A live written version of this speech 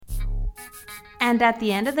And at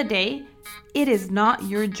the end of the day, it is not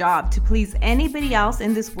your job to please anybody else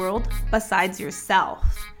in this world besides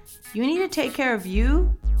yourself. You need to take care of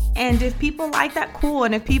you. And if people like that, cool.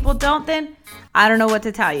 And if people don't, then I don't know what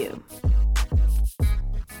to tell you.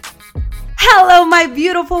 Hello, my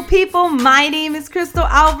beautiful people. My name is Crystal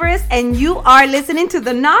Alvarez, and you are listening to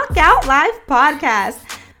the Knockout Life podcast,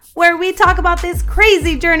 where we talk about this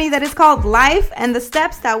crazy journey that is called life and the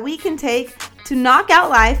steps that we can take to knock out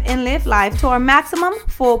life and live life to our maximum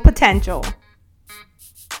full potential.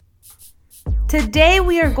 Today,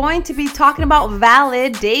 we are going to be talking about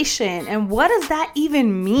validation. And what does that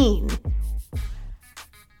even mean?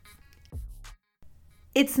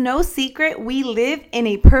 It's no secret we live in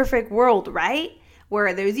a perfect world, right?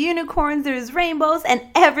 Where there's unicorns, there's rainbows, and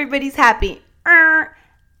everybody's happy.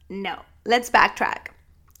 No, let's backtrack.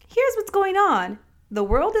 Here's what's going on. The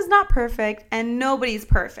world is not perfect and nobody's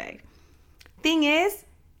perfect. Thing is,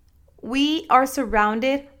 we are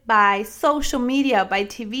surrounded by social media, by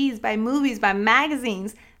TVs, by movies, by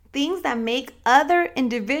magazines, things that make other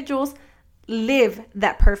individuals live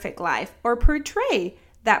that perfect life or portray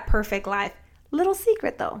that perfect life. Little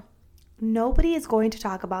secret though, nobody is going to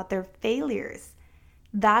talk about their failures.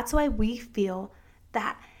 That's why we feel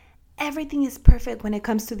that everything is perfect when it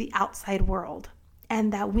comes to the outside world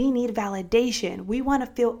and that we need validation. We want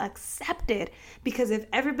to feel accepted because if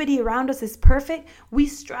everybody around us is perfect, we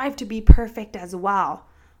strive to be perfect as well.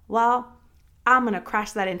 Well, I'm going to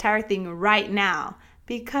crash that entire thing right now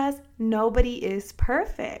because nobody is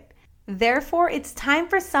perfect. Therefore, it's time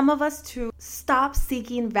for some of us to stop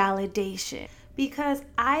seeking validation because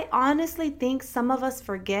I honestly think some of us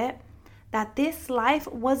forget that this life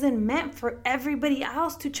wasn't meant for everybody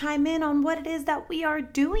else to chime in on what it is that we are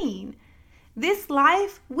doing. This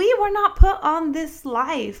life, we were not put on this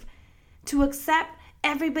life to accept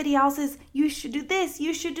everybody else's, you should do this,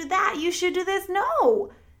 you should do that, you should do this.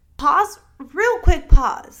 No. Pause, real quick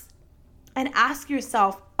pause, and ask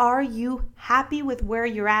yourself, are you happy with where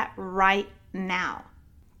you're at right now?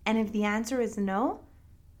 And if the answer is no,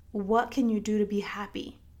 what can you do to be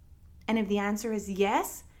happy? And if the answer is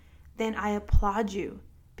yes, then I applaud you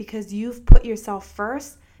because you've put yourself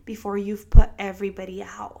first before you've put everybody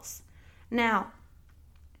else. Now,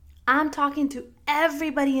 I'm talking to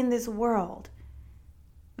everybody in this world.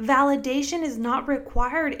 Validation is not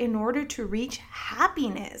required in order to reach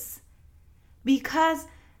happiness because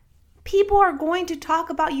people are going to talk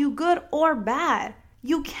about you good or bad.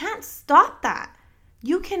 You can't stop that.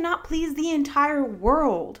 You cannot please the entire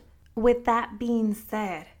world. With that being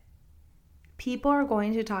said, people are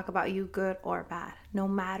going to talk about you good or bad, no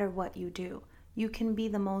matter what you do. You can be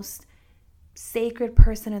the most sacred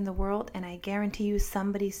person in the world, and I guarantee you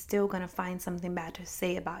somebody's still going to find something bad to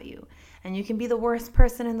say about you. And you can be the worst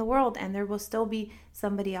person in the world, and there will still be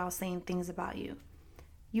somebody else saying things about you.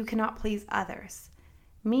 You cannot please others,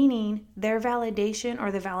 meaning their validation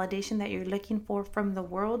or the validation that you're looking for from the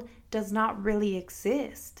world does not really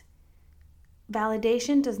exist.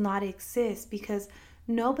 Validation does not exist because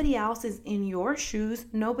nobody else is in your shoes,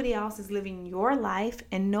 nobody else is living your life,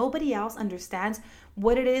 and nobody else understands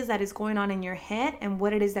what it is that is going on in your head and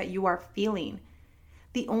what it is that you are feeling.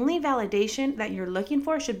 The only validation that you're looking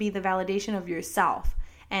for should be the validation of yourself.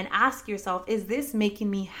 And ask yourself, is this making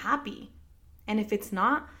me happy? And if it's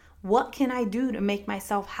not, what can I do to make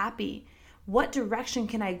myself happy? What direction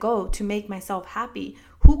can I go to make myself happy?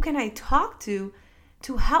 Who can I talk to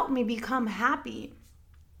help me become happy?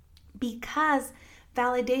 Because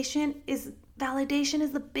validation is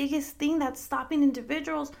the biggest thing that's stopping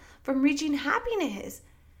individuals from reaching happiness.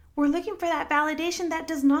 We're looking for that validation that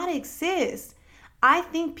does not exist. I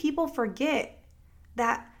think people forget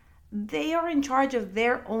that they are in charge of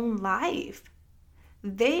their own life.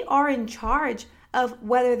 They are in charge of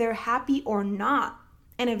whether they're happy or not.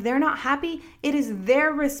 And if they're not happy, it is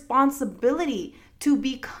their responsibility to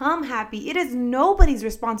become happy. It is nobody's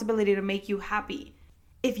responsibility to make you happy.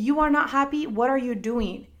 If you are not happy, what are you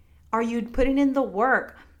doing? Are you putting in the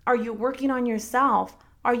work? Are you working on yourself?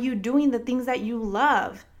 Are you doing the things that you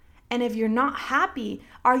love? And if you're not happy,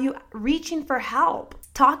 are you reaching for help?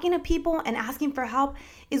 Talking to people and asking for help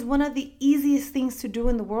is one of the easiest things to do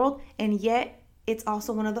in the world, and yet it's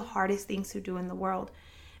also one of the hardest things to do in the world.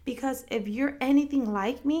 Because if you're anything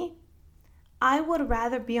like me, I would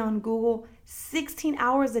rather be on Google 16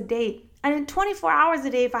 hours a day and 24 hours a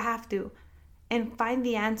day if I have to, and find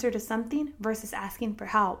the answer to something versus asking for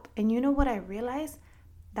help. And you know what I realized?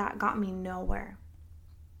 That got me nowhere.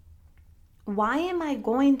 Why am I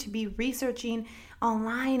going to be researching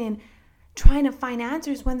online and trying to find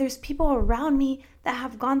answers when there's people around me that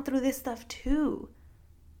have gone through this stuff too?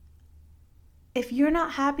 If you're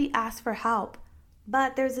not happy, ask for help.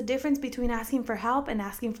 But there's a difference between asking for help and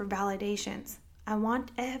asking for validations. I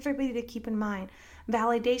want everybody to keep in mind,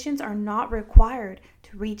 validations are not required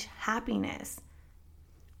to reach happiness.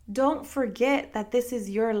 Don't forget that this is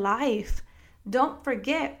your life. Don't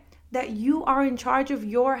forget that you are in charge of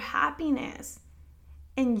your happiness.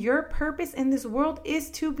 And your purpose in this world is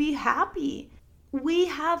to be happy. We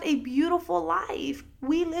have a beautiful life.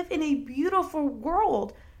 We live in a beautiful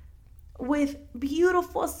world with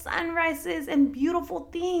beautiful sunrises and beautiful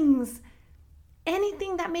things.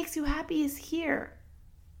 Anything that makes you happy is here.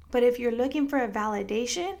 But if you're looking for a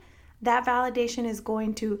validation, that validation is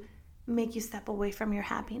going to make you step away from your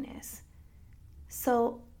happiness.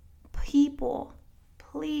 So people,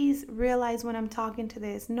 please realize when I'm talking to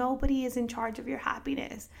this, nobody is in charge of your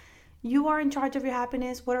happiness. You are in charge of your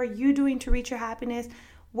happiness. What are you doing to reach your happiness?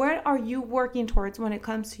 What are you working towards when it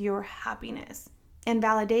comes to your happiness? And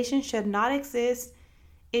validation should not exist.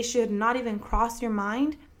 It should not even cross your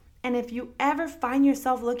mind. And if you ever find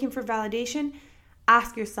yourself looking for validation,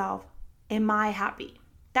 ask yourself, am I happy?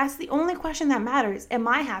 That's the only question that matters. Am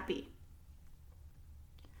I happy?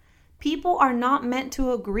 People are not meant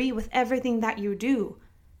to agree with everything that you do.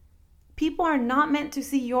 People are not meant to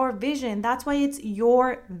see your vision. That's why it's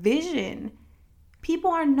your vision.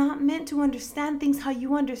 People are not meant to understand things how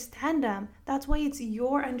you understand them. That's why it's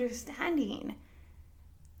your understanding.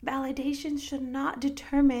 Validation should not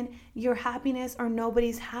determine your happiness or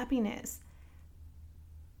nobody's happiness.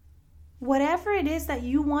 Whatever it is that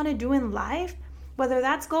you want to do in life, whether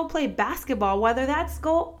that's go play basketball, whether that's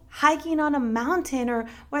go hiking on a mountain, or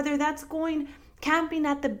whether that's going camping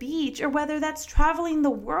at the beach, or whether that's traveling the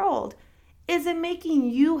world, is it making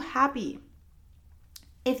you happy?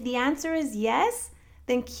 If the answer is yes,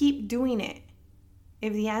 then keep doing it.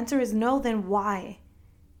 If the answer is no, then why?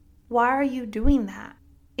 Why are you doing that?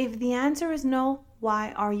 If the answer is no,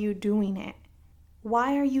 why are you doing it?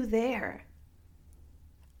 Why are you there?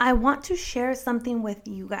 I want to share something with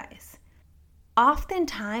you guys.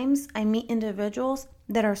 Oftentimes, I meet individuals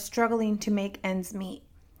that are struggling to make ends meet,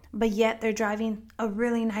 but yet they're driving a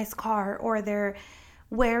really nice car, or they're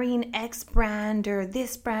wearing X brand or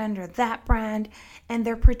this brand or that brand, and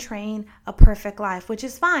they're portraying a perfect life, which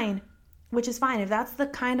is fine. If that's the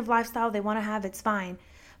kind of lifestyle they want to have, it's fine.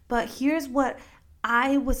 But here's what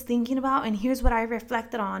I was thinking about, and here's what I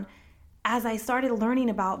reflected on as I started learning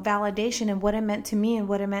about validation and what it meant to me and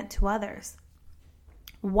what it meant to others.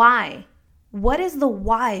 Why? What is the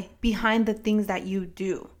why behind the things that you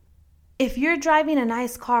do? If you're driving a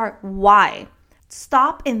nice car, why?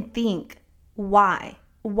 Stop and think, why?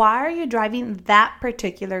 Why are you driving that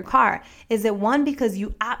particular car? Is it one, because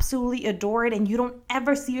you absolutely adore it and you don't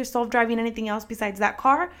ever see yourself driving anything else besides that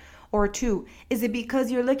car? Or two, is it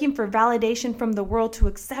because you're looking for validation from the world to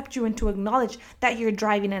accept you and to acknowledge that you're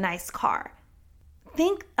driving a nice car?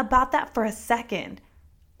 Think about that for a second.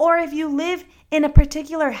 Or if you live in a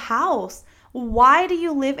particular house, why do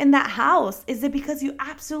you live in that house? Is it because you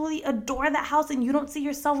absolutely adore that house and you don't see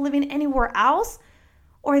yourself living anywhere else?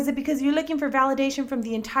 Or is it because you're looking for validation from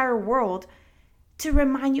the entire world to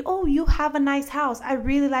remind you, oh, you have a nice house. I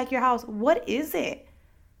really like your house. What is it?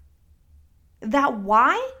 That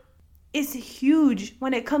why is huge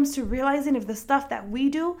when it comes to realizing if the stuff that we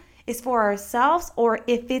do is for ourselves or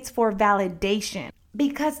if it's for validation.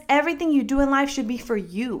 Because everything you do in life should be for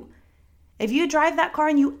you. If you drive that car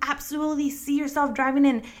and you absolutely see yourself driving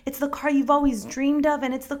in, it's the car you've always dreamed of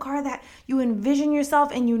and it's the car that you envision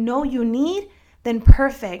yourself and you know you need, then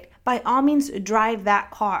perfect. By all means, drive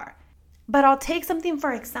that car. But I'll take something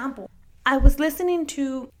for example. I was listening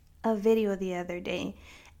to a video the other day,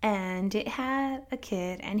 and it had a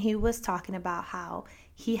kid, and he was talking about how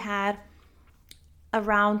he had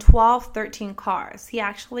around 12, 13 cars. He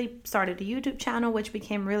actually started a YouTube channel, which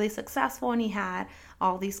became really successful, and he had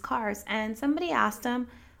all these cars. And somebody asked him,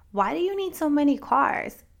 why do you need so many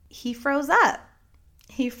cars? He froze up.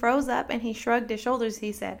 And he shrugged his shoulders.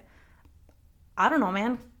 He said, I don't know,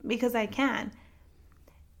 man, because I can.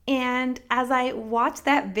 And as I watched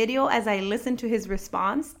that video, as I listened to his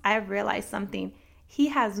response, I realized something. He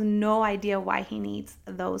has no idea why he needs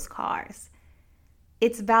those cars.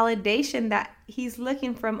 It's validation that he's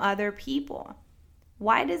looking from other people.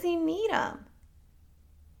 Why does he need them?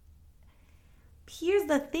 Here's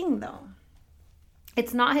the thing though.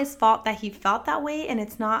 It's not his fault that he felt that way, and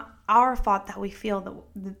it's not our fault that we feel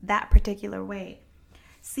that particular way.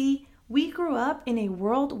 See, we grew up in a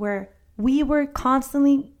world where we were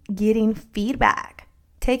constantly getting feedback.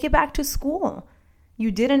 Take it back to school.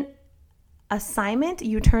 You did an assignment,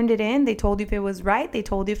 you turned it in, they told you if it was right, they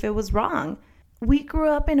told you if it was wrong. We grew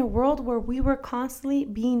up in a world where we were constantly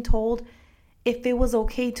being told if it was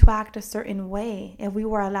okay to act a certain way, if we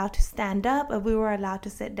were allowed to stand up, if we were allowed to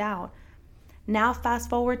sit down. Now, fast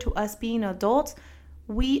forward to us being adults,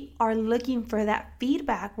 we are looking for that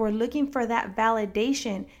feedback. We're looking for that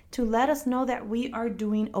validation to let us know that we are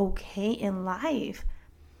doing okay in life.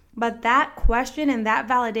 But that question and that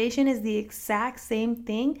validation is the exact same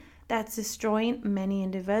thing that's destroying many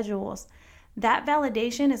individuals. That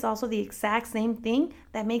validation is also the exact same thing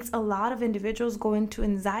that makes a lot of individuals go into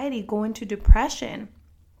anxiety, go into depression.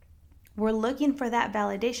 We're looking for that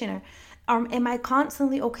validation. Am I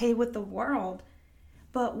constantly okay with the world?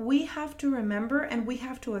 But we have to remember and we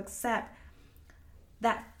have to accept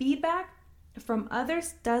that feedback from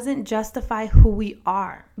others doesn't justify who we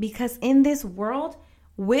are. Because in this world,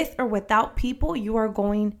 with or without people, you are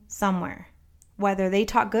going somewhere. Whether they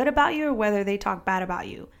talk good about you or whether they talk bad about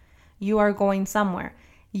you, you are going somewhere.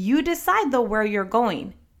 You decide though where you're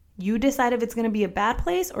going. You decide if it's going to be a bad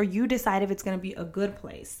place or you decide if it's going to be a good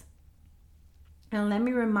place. And let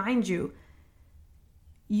me remind you,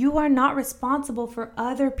 you are not responsible for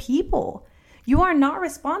other people. You are not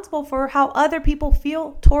responsible for how other people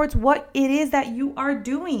feel towards what it is that you are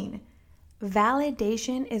doing.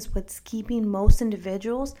 Validation is what's keeping most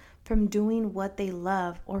individuals from doing what they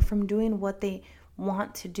love or from doing what they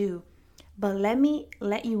want to do. But let me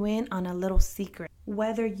let you in on a little secret.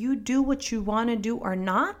 Whether you do what you want to do or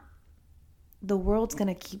not, the world's going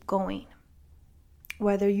to keep going.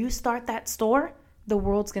 Whether you start that store, the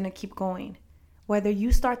world's going to keep going. Whether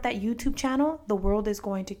you start that YouTube channel, the world is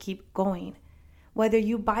going to keep going. Whether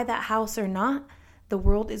you buy that house or not, the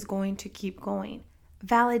world is going to keep going.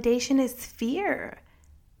 Validation is fear.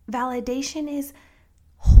 Validation is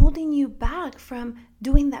holding you back from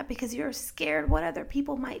doing that because you're scared what other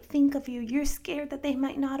people might think of you. You're scared that they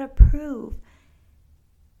might not approve.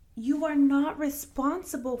 You are not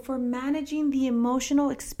responsible for managing the emotional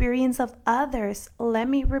experience of others. Let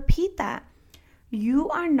me repeat that. You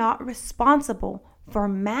are not responsible for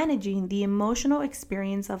managing the emotional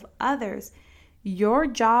experience of others. Your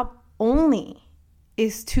job only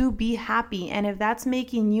is to be happy. And if that's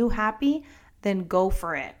making you happy, then go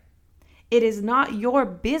for it. It is not your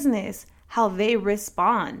business how they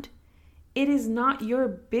respond. It is not your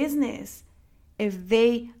business if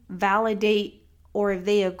they validate or if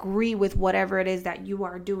they agree with whatever it is that you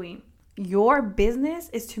are doing. Your business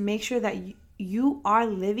is to make sure that you are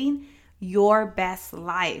living your best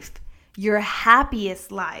life, your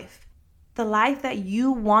happiest life, the life that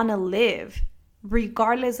you want to live,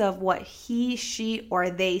 regardless of what he, she,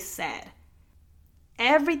 or they said.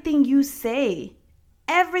 Everything you say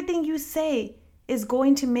is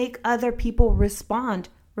going to make other people respond.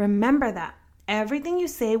 Remember that. Everything you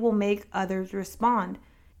say will make others respond.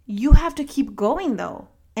 You have to keep going though.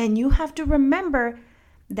 And you have to remember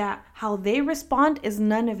that how they respond is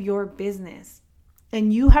none of your business.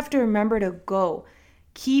 And you have to remember to go.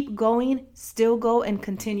 Keep going, still go, and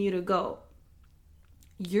continue to go.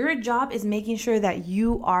 Your job is making sure that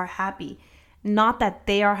you are happy. Not that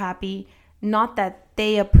they are happy, not that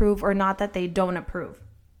they approve or not that they don't approve.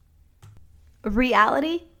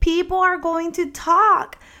 Reality, people are going to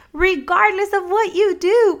talk. Regardless of what you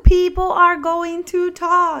do, people are going to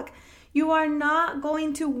talk. You are not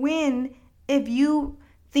going to win if you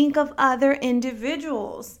think of other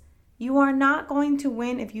individuals. You are not going to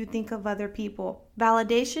win if you think of other people.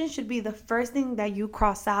 Validation should be the first thing that you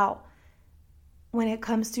cross out when it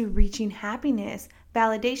comes to reaching happiness.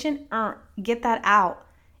 Validation, get that out.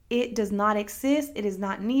 It does not exist. It is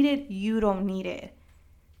not needed. You don't need it.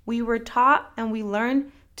 We were taught and we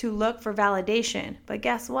learned to look for validation. But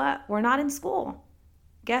guess what? We're not in school.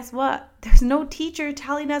 Guess what? There's no teacher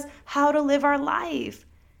telling us how to live our life.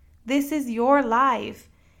 This is your life.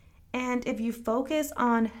 And if you focus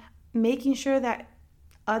on making sure that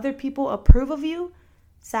other people approve of you,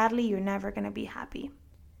 sadly, you're never going to be happy.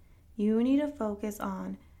 You need to focus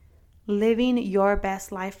on living your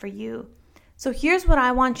best life for you. So here's what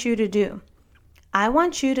I want you to do. I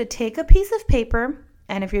want you to take a piece of paper,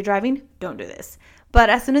 and if you're driving, don't do this. But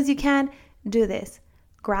as soon as you can, do this.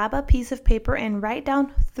 Grab a piece of paper and write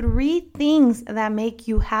down 3 things that make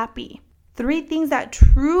you happy. 3 things that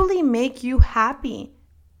truly make you happy.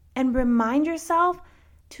 And remind yourself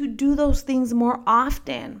to do those things more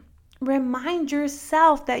often. Remind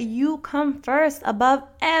yourself that you come first above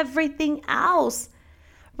everything else.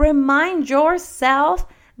 Remind yourself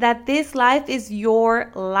that this life is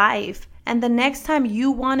your life. And the next time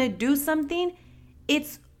you want to do something,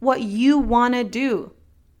 it's what you want to do.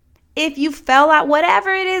 If you fail at whatever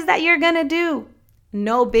it is that you're going to do,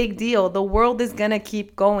 no big deal. The world is going to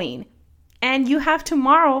keep going. And you have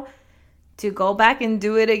tomorrow to go back and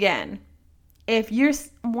do it again. If you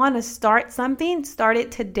want to start something, start it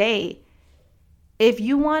today. If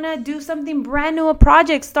you want to do something brand new, a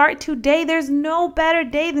project, start today. There's no better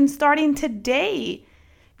day than starting today.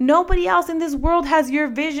 Nobody else in this world has your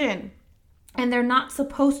vision, and they're not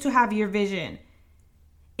supposed to have your vision.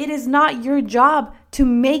 It is not your job to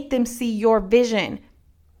make them see your vision.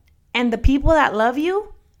 And the people that love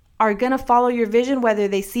you are going to follow your vision whether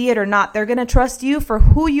they see it or not. They're going to trust you for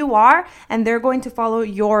who you are, and they're going to follow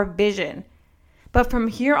your vision. But from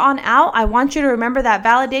here on out, I want you to remember that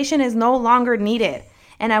validation is no longer needed.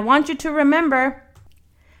 And I want you to remember,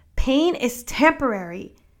 pain is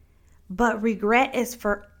temporary, but regret is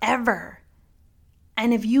forever.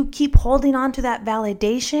 And if you keep holding on to that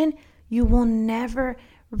validation, you will never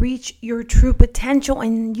reach your true potential,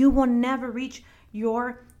 and you will never reach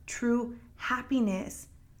your true happiness,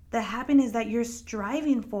 the happiness that you're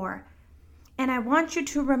striving for. And I want you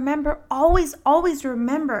to remember, always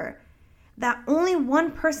remember, that only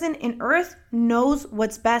one person in earth knows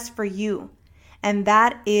what's best for you, and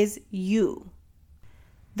that is you.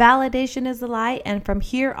 Validation is a lie, and from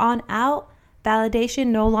here on out, validation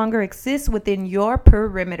no longer exists within your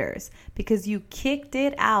perimeters because you kicked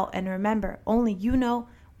it out. And remember, only you know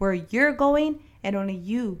where you're going, and only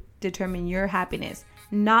you determine your happiness,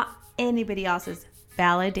 not anybody else's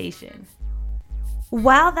validation.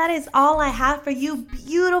 Wow, that is all I have for you,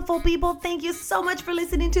 beautiful people. Thank you so much for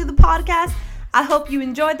listening to the podcast. I hope you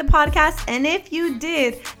enjoyed the podcast. And if you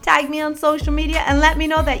did, tag me on social media and let me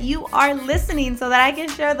know that you are listening so that I can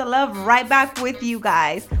share the love right back with you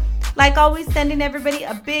guys. Like always, sending everybody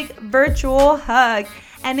a big virtual hug.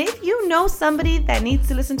 And if you know somebody that needs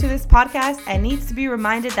to listen to this podcast and needs to be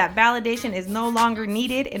reminded that validation is no longer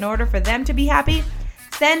needed in order for them to be happy,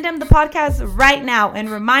 send them the podcast right now and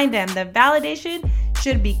remind them that validation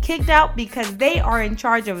should be kicked out because they are in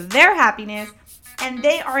charge of their happiness and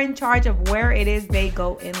they are in charge of where it is they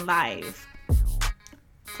go in life.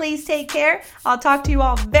 Please take care. I'll talk to you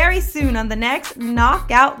all very soon on the next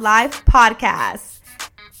Knockout Life podcast.